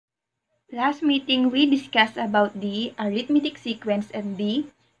Last meeting, we discussed about the arithmetic sequence and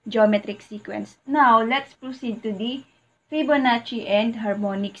the geometric sequence. Now, let's proceed to the Fibonacci and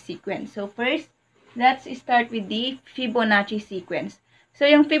harmonic sequence. So first, let's start with the Fibonacci sequence. So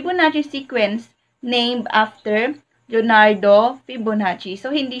yung Fibonacci sequence, named after Leonardo Fibonacci.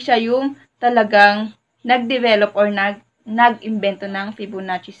 So hindi siya yung talagang nag-develop or nag-imbento ng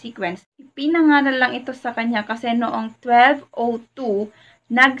Fibonacci sequence. Ipinangalan lang ito sa kanya kasi noong 1202,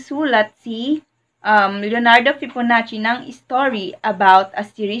 nagsulat si Leonardo Fibonacci ng story about a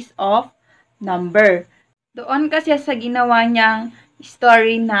series of number. Doon kasi sa ginawa niyang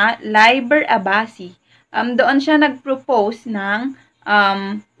story na Liber Abasi, doon siya nag-propose ng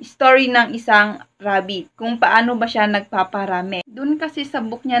story ng isang rabbit, kung paano ba siya nagpaparami. Doon kasi sa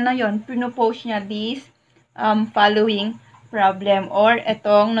book niya na yon, pinopose niya this following problem or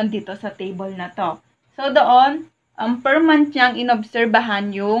etong nandito sa table na to. So doon, per month niyang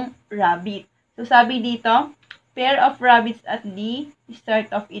inobserbahan yung rabbit. So sabi dito, pair of rabbits at the start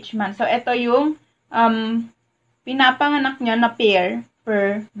of each month. So ito yung pinapanganak niya na pair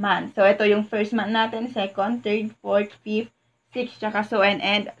per month. So ito yung first month natin, second, third, fourth, fifth, sixth, tsaka so on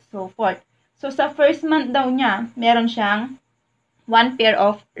and so forth. So sa first month daw niya, meron siyang one pair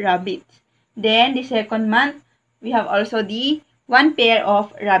of rabbits. Then the second month, we have also the one pair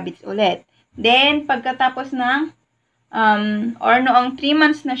of rabbits ulit. Then pagkatapos ng or noong 3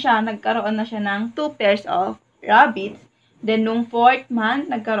 months na siya, nagkaroon na siya ng 2 pairs of rabbits. Then, nung 4th month,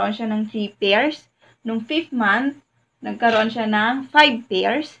 nagkaroon siya ng 3 pairs. Nung 5th month, nagkaroon siya ng 5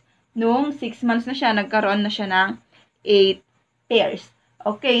 pairs. Nung 6 months na siya, nagkaroon na siya ng 8 pairs.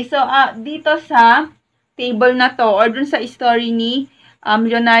 Okay, so dito sa table na to, or dun sa story ni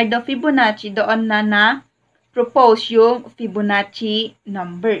Leonardo Fibonacci, doon na propose yung Fibonacci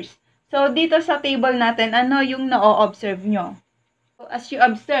numbers. So, dito sa table natin, ano yung na-observe nyo? So, as you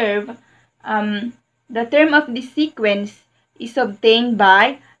observe, the term of this sequence is obtained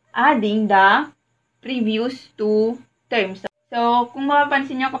by adding the previous two terms. So, kung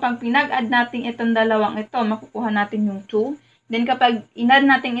mapapansin nyo, kapag pinag-add natin itong dalawang ito, makukuha natin yung 2. Then, kapag in-add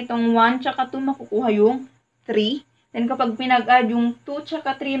natin itong 1 tsaka 2, makukuha yung 3. Then, kapag pinag-add yung 2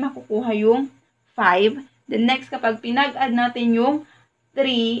 tsaka 3, makukuha yung 5. Then, next, kapag pinag-add natin yung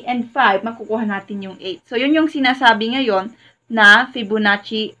 3 and 5, makukuha natin yung 8. So, yun yung sinasabi ngayon na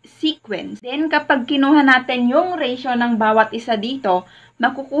Fibonacci sequence. Then, kapag kinuha natin yung ratio ng bawat isa dito,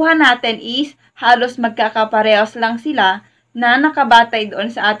 makukuha natin is halos magkakaparehas lang sila na nakabatay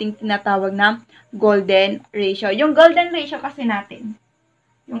doon sa ating tinatawag na golden ratio. Yung golden ratio kasi natin,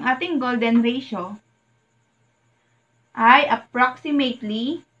 yung ating golden ratio ay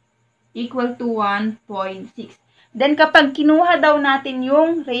approximately equal to 1.6. Then, kapag kinuha daw natin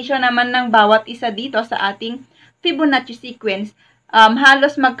yung ratio naman ng bawat isa dito sa ating Fibonacci sequence,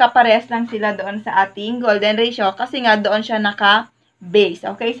 halos magkapares lang sila doon sa ating golden ratio kasi nga doon siya naka-base.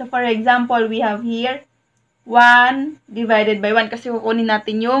 Okay, so for example, we have here 1 divided by 1 kasi kukunin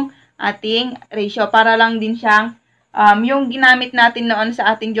natin yung ating ratio para lang din siyang yung ginamit natin noon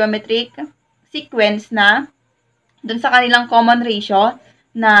sa ating geometric sequence na doon sa kanilang common ratio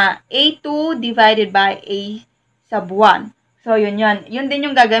na A2 divided by A sub 1. So, yun. Yun din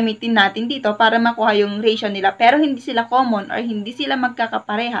yung gagamitin natin dito para makuha yung ratio nila. Pero hindi sila common or hindi sila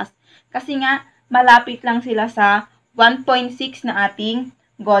magkakaparehas. Kasi nga, malapit lang sila sa 1.6 na ating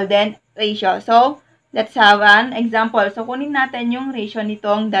golden ratio. So, let's have an example. So, kunin natin yung ratio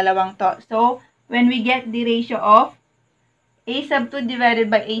nitong dalawang to. So, when we get the ratio of A sub 2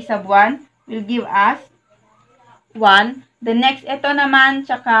 divided by A sub 1 will give us 1. The next, ito naman,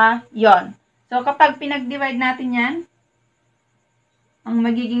 tsaka yon. So, kapag pinag-divide natin yan, ang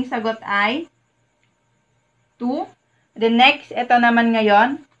magiging sagot ay 2. The next, ito naman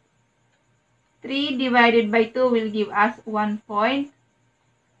ngayon, 3 divided by 2 will give us 1.5.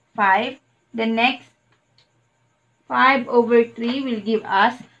 The next, 5 over 3 will give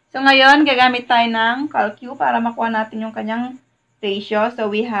us. So, ngayon, gagamit tayo ng calcu para makuha natin yung kanyang ratio.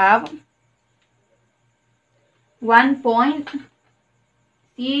 So, we have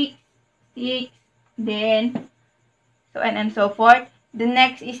 1.66, then so on and so forth. The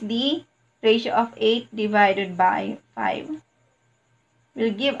next is the ratio of 8 divided by 5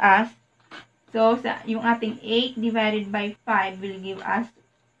 will give us, so yung ating 8 divided by 5 will give us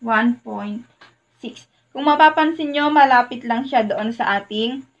 1.6. Kung mapapansin nyo, malapit lang siya doon sa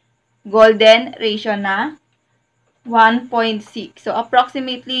ating golden ratio na 1.6. So,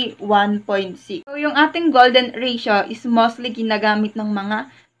 approximately 1.6. So, yung ating golden ratio is mostly ginagamit ng mga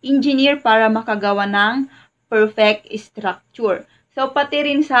engineer para makagawa ng perfect structure. So, pati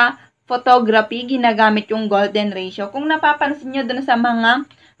rin sa photography, ginagamit yung golden ratio. Kung napapansin nyo dun sa mga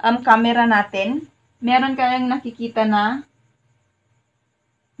camera natin, meron kayong nakikita na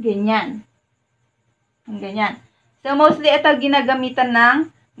ganyan. Ganyan. So, mostly ito ginagamitan ng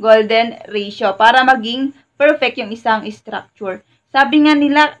golden ratio para maging perfect yung isang structure. Sabi nga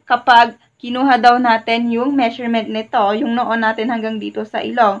nila, kapag kinuha daw natin yung measurement nito, yung noo natin hanggang dito sa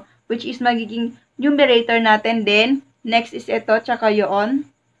ilong, which is magiging numerator natin, then next is ito, tsaka yun,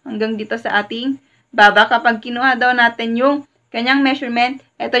 hanggang dito sa ating baba. Kapag kinuha daw natin yung kanyang measurement,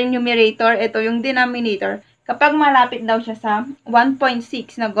 ito yung numerator, ito yung denominator. Kapag malapit daw siya sa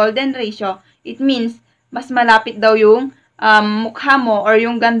 1.6 na golden ratio, it means mas malapit daw yung mukha mo or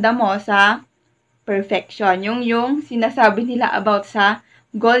yung ganda mo sa perfection. Yung sinasabi nila about sa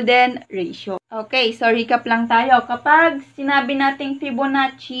golden ratio. Okay, so recap lang tayo. Kapag sinabi nating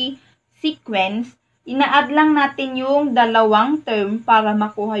Fibonacci sequence, ina-add lang natin yung dalawang term para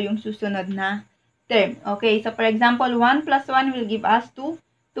makuha yung susunod na term. Okay, so for example, 1 plus 1 will give us 2.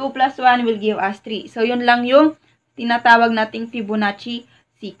 2 plus 1 will give us 3. So, yun lang yung tinatawag nating Fibonacci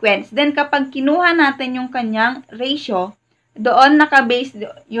sequence. Then, kapag kinuha natin yung kanyang ratio, doon nakabase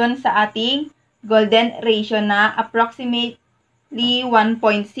yun sa ating golden ratio na approximately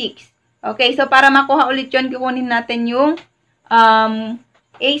 1.6. Okay, so para makuha ulit yun, kukunin natin yung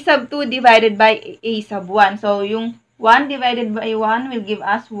a sub 2 divided by a sub 1. So, yung 1 divided by 1 will give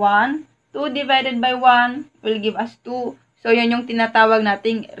us 1. 2 divided by 1 will give us 2. So, yun yung tinatawag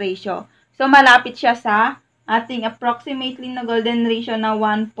nating ratio. So, malapit siya sa ating approximately na golden ratio na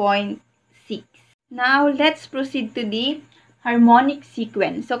 1.6. Now, let's proceed to the harmonic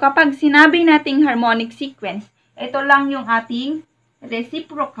sequence. So, kapag sinabi nating harmonic sequence, ito lang yung ating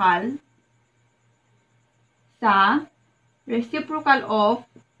reciprocal sa reciprocal of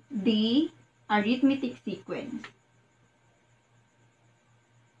the arithmetic sequence.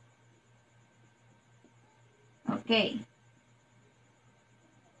 Okay.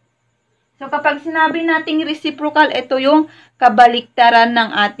 So, kapag sinabi nating reciprocal, ito yung kabaliktaran ng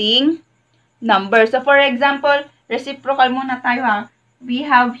ating number. So, for example, reciprocal muna tayo ha. We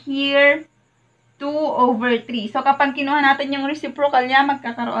have here 2 over 3. So, kapag kinuha natin yung reciprocal niya,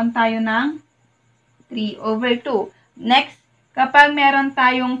 magkakaroon tayo ng 3 over 2. Next, kapag meron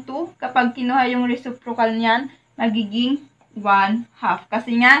tayong 2, kapag kinuha yung reciprocal niyan, magiging 1/2.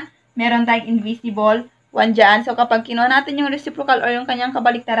 Kasi nga, meron tayong invisible 1 dyan. So, kapag kinuha natin yung reciprocal or yung kanyang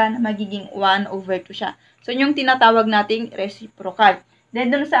kabaliktaran, magiging 1 over 2 siya. So, yung tinatawag nating reciprocal.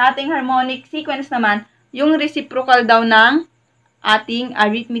 Then, dun sa ating harmonic sequence naman, yung reciprocal daw ng ating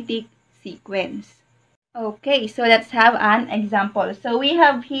arithmetic sequence. Okay, so let's have an example. So, we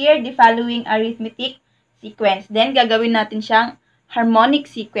have here the following arithmetic sequence. Then, gagawin natin siyang harmonic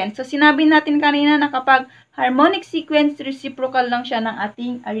sequence. So, sinabi natin kanina na kapag harmonic sequence, reciprocal lang siya ng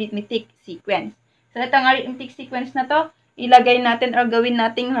ating arithmetic sequence. So, itong arithmetic sequence na to, ilagay natin or gawin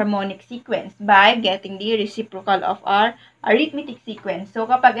nating harmonic sequence by getting the reciprocal of our arithmetic sequence. So,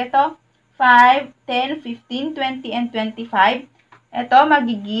 kapag ito, 5, 10, 15, 20, and 25, ito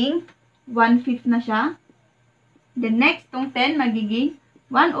magiging 1/5 na siya. The next, itong 10, magiging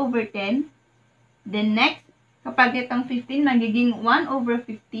 1 over 10. Then next, kapag itong 15, magiging 1 over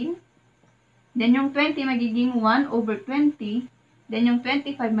 15. Then yung 20, magiging 1 over 20. Then yung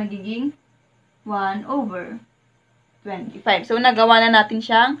 25, magiging 1 over 25. So, nagawa na natin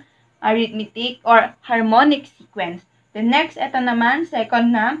siyang arithmetic or harmonic sequence. The next, ito naman,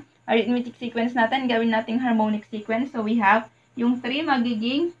 second na arithmetic sequence natin, gawin nating harmonic sequence. So, we have yung 3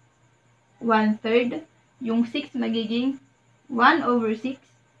 magiging 1/3. Yung 6 magiging 1 over 6.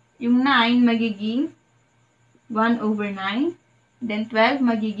 Yung 9 magiging 1 over 9. Then 12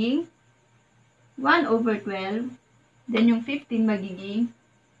 magiging 1 over 12. Then yung 15 magiging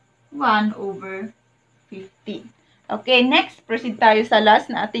 1 over 15. Okay, next, proceed tayo sa last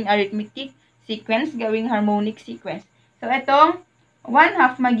na ating arithmetic sequence, gawing harmonic sequence. So, itong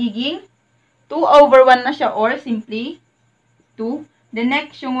 1/2 magiging 2 over 1 na siya or simply 2. The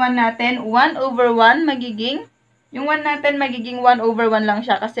next, yung 1 natin, 1 over 1 magiging, yung 1 natin magiging 1 over 1 lang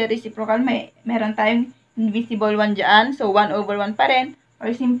siya kasi reciprocal, meron tayong invisible 1 dyan. So, 1 over 1 pa rin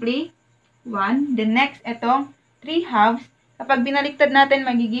or simply 1. The next, itong 3/2. Kapag binaliktad natin,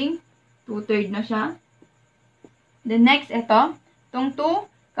 magiging 2/3 na siya. The next, ito. Itong 2,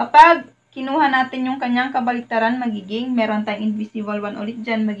 kapag kinuha natin yung kanyang kabaliktaran, magiging, meron tayong invisible 1 ulit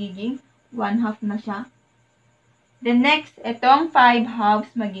dyan, magiging 1/2 na siya. The next, itong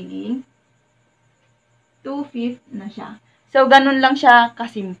 5/2 magiging 2/5 na siya. So, ganun lang siya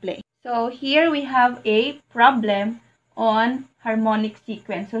kasimple. So, here we have a problem on harmonic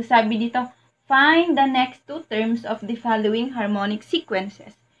sequence. So, sabi dito, find the next two terms of the following harmonic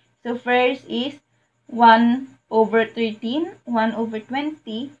sequences. So, first is 1 over 13, 1 over 20,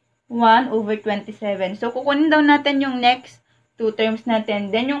 1 over 27. So, kukunin daw natin yung next two terms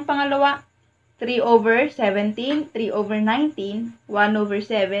natin. Then, yung pangalawa, 3 over 17, 3 over 19, 1 over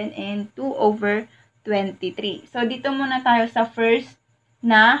 7, and 2 over 23. So, dito muna tayo sa first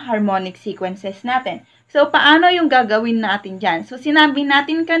na harmonic sequences natin. So, paano yung gagawin natin dyan? So, sinabi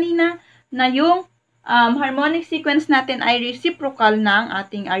natin kanina na yung harmonic sequence natin ay reciprocal ng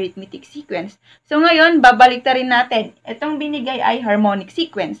ating arithmetic sequence. So, ngayon, babalik rin natin. Itong binigay ay harmonic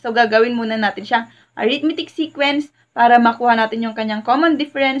sequence. So, gagawin muna natin siyang arithmetic sequence para makuha natin yung kanyang common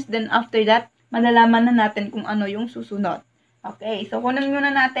difference. Then, after that, malalaman na natin kung ano yung susunod. Okay, so kunin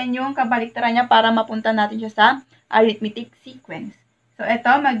muna natin yung kabaliktaran niya para mapunta natin siya sa arithmetic sequence. So, ito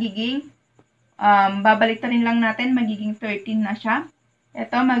magiging, babaliktarin lang natin, magiging 13 na siya.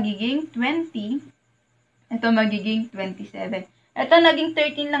 Ito magiging 20. Ito magiging 27. Ito naging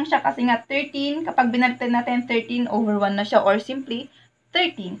 13 lang siya kasi nga 13, kapag binaliktad natin, 13 over 1 na siya or simply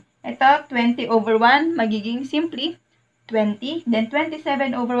 13. Ito, 20 over 1, magiging simply 20. Then,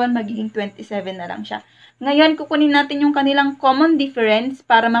 27 over 1, magiging 27 na lang siya. Ngayon, kukunin natin yung kanilang common difference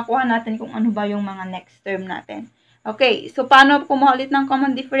para makuha natin kung ano ba yung mga next term natin. Okay, so paano kumuha ulit ng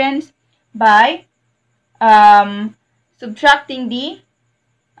common difference? By subtracting the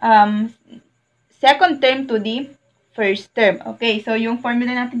second term to the first term. Okay, so yung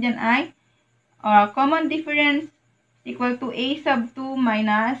formula natin dyan ay common difference equal to a sub 2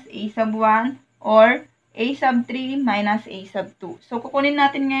 minus a sub 1 or a sub 3 minus a sub 2. So, kukunin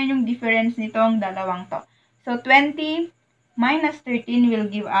natin ngayon yung difference nitong dalawang to. So, 20 minus 13 will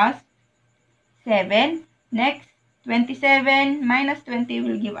give us 7. Next, 27 minus 20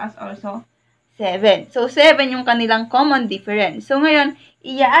 will give us also 7. So, 7 yung kanilang common difference. So, ngayon,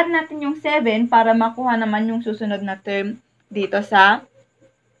 i-add natin yung 7 para makuha naman yung susunod na term dito sa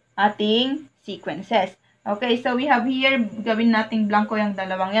ating sequences. Okay, so we have here, gawin nating blanco yung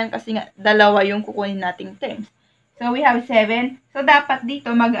dalawang yan kasi nga dalawa yung kukunin nating terms. So, we have 7. So, dapat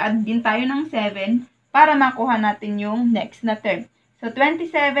dito mag-add din tayo ng 7 para makuha natin yung next na term. So,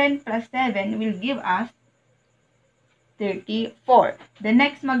 27 plus 7 will give us 34. The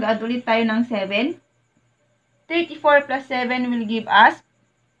next, mag-add ulit tayo ng 7. 34 plus 7 will give us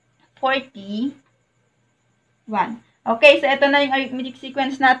 41. Okay, so ito na yung arithmetic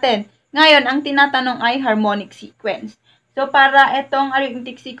sequence natin. Ngayon, ang tinatanong ay harmonic sequence. So, para itong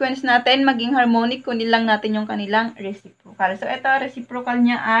arithmetic sequence natin maging harmonic, kunin lang natin yung kanilang reciprocal. So, ito, reciprocal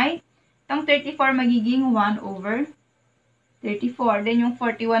niya ay, itong 34 magiging 1 over 34. Then, yung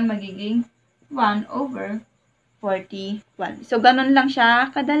 41 magiging 1 over 41. So, ganun lang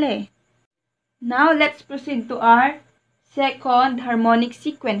siya kadali. Now, let's proceed to our second harmonic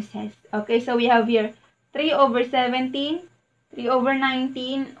sequences. Okay, so we have here 3 over 17, 3 over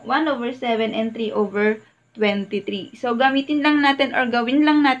 19, 1 over 7, and 3 over 23. So, gamitin lang natin or gawin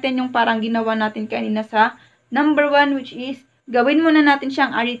lang natin yung parang ginawa natin kanina sa number 1, which is gawin muna natin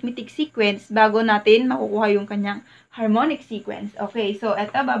siyang arithmetic sequence bago natin makukuha yung kanyang harmonic sequence. Okay, so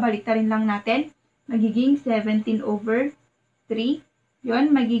eto, babaliktarin lang natin. Magiging 17 over 3.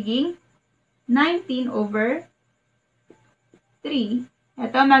 Yun, magiging 19 over 3.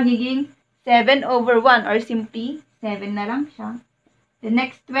 Ito, magiging 7 over 1 or simply 7 na lang siya. The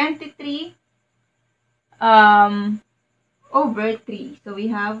next, 23 over 3. So, we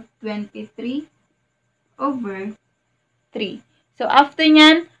have 23 over 3. So, after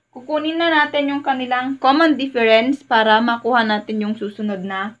nyan, kukunin na natin yung kanilang common difference para makuha natin yung susunod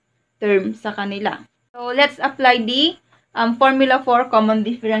na term sa kanila. So, let's apply the formula for common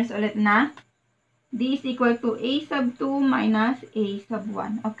difference ulit na. D is equal to a sub 2 minus a sub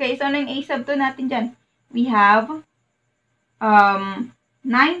 1. Okay, so ano yung a sub 2 natin dyan? We have 19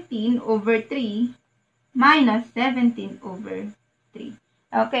 over 3 minus 17 over 3.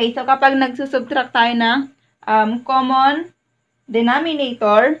 Okay, so kapag nagsusubtract tayo ng common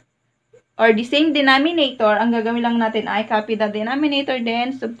denominator or the same denominator, ang gagawin lang natin ay copy the denominator,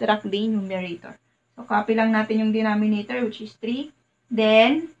 then subtract the numerator. So, copy lang natin yung denominator, which is 3.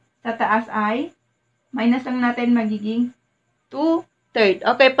 Then, sa taas ay minus lang natin, magiging 2/3.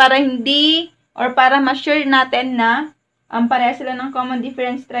 Okay, para hindi, or para ma-sure natin na pareha sila ng common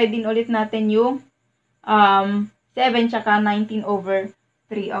difference, try din ulit natin yung 7 tsaka 19 over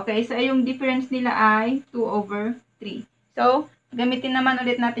 3. Okay, so yung difference nila ay 2 over 3. So, gamitin naman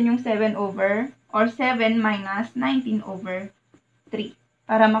ulit natin yung 7 over, or 7 minus 19 over 3.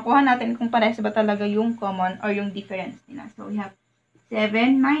 Para makuha natin kung pareha ba talaga yung common or yung difference nila. So, we have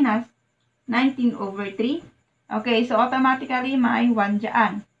 7 minus 19 over 3. Okay, so automatically may 1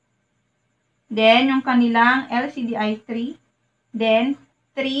 dyan. Then, yung kanilang LCD ay 3. Then,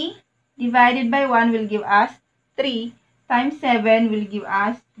 3 divided by 1 will give us 3 times 7 will give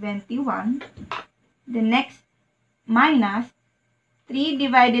us 21. The next, minus 3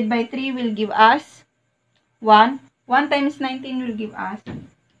 divided by 3 will give us 1. 1 times 19 will give us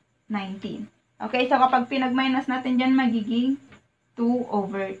 19. Okay, so kapag pinag-minus natin dyan, magiging 2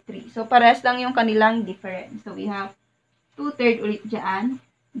 over 3. So, parehas lang yung kanilang difference. So, we have 2/3 ulit dyan.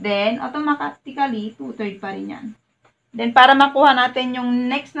 Then, automatically, 2/3 pa rin yan. Then, para makuha natin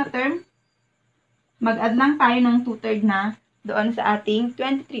yung next na term, mag-add lang tayo ng 2/3 na doon sa ating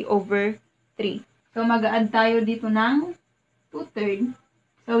 23 over 3. So, mag-add tayo dito ng 2/3.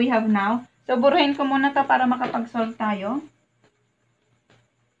 So, we have now. So, buruhin ko muna to para makapag-solve tayo.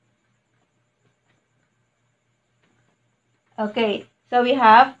 Okay. So, we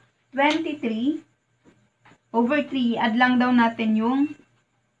have 23 over 3. Add lang daw natin yung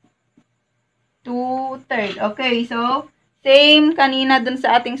 2/3. Okay. So, same kanina dun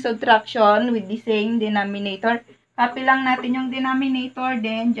sa ating subtraction with the same denominator. Copy lang natin yung denominator,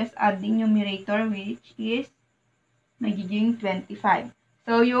 then just add the numerator, which is magiging 25.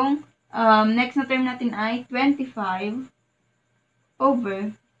 So, yung next na term natin ay 25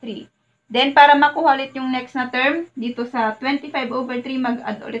 over 3. Then, para makuha ulit yung next na term, dito sa 25 over 3,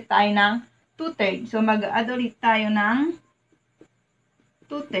 mag-add ulit tayo ng 2/3. So, mag-add ulit tayo ng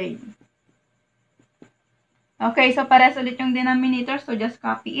 2/3. Okay, so pares ulit yung denominator. So, just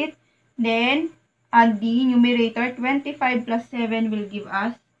copy it. Then, add the numerator. 25 plus 7 will give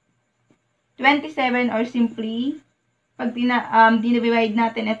us 27, or simply, pag dinivide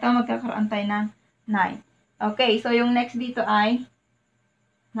natin ito, magkakaroon tayo ng 9. Okay, so yung next dito ay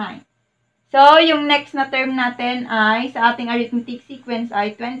 9. So, yung next na term natin ay, sa ating arithmetic sequence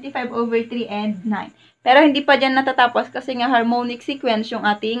ay 25 over 3 and 9. Pero hindi pa dyan natatapos kasi nga harmonic sequence yung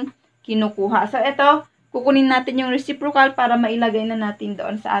ating kinukuha. So, ito, kukunin natin yung reciprocal para mailagay na natin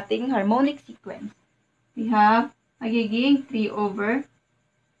doon sa ating harmonic sequence. We have, magiging 3 over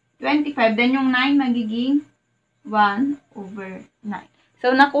 25. Then, yung 9 magiging 1 over 9.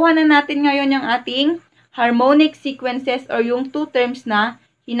 So, nakuha na natin ngayon yung ating harmonic sequences or yung two terms na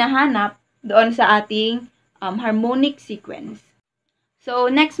hinahanap doon sa ating harmonic sequence. So,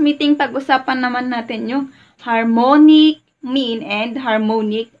 next meeting, pag-usapan naman natin yung harmonic mean and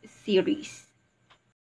harmonic series.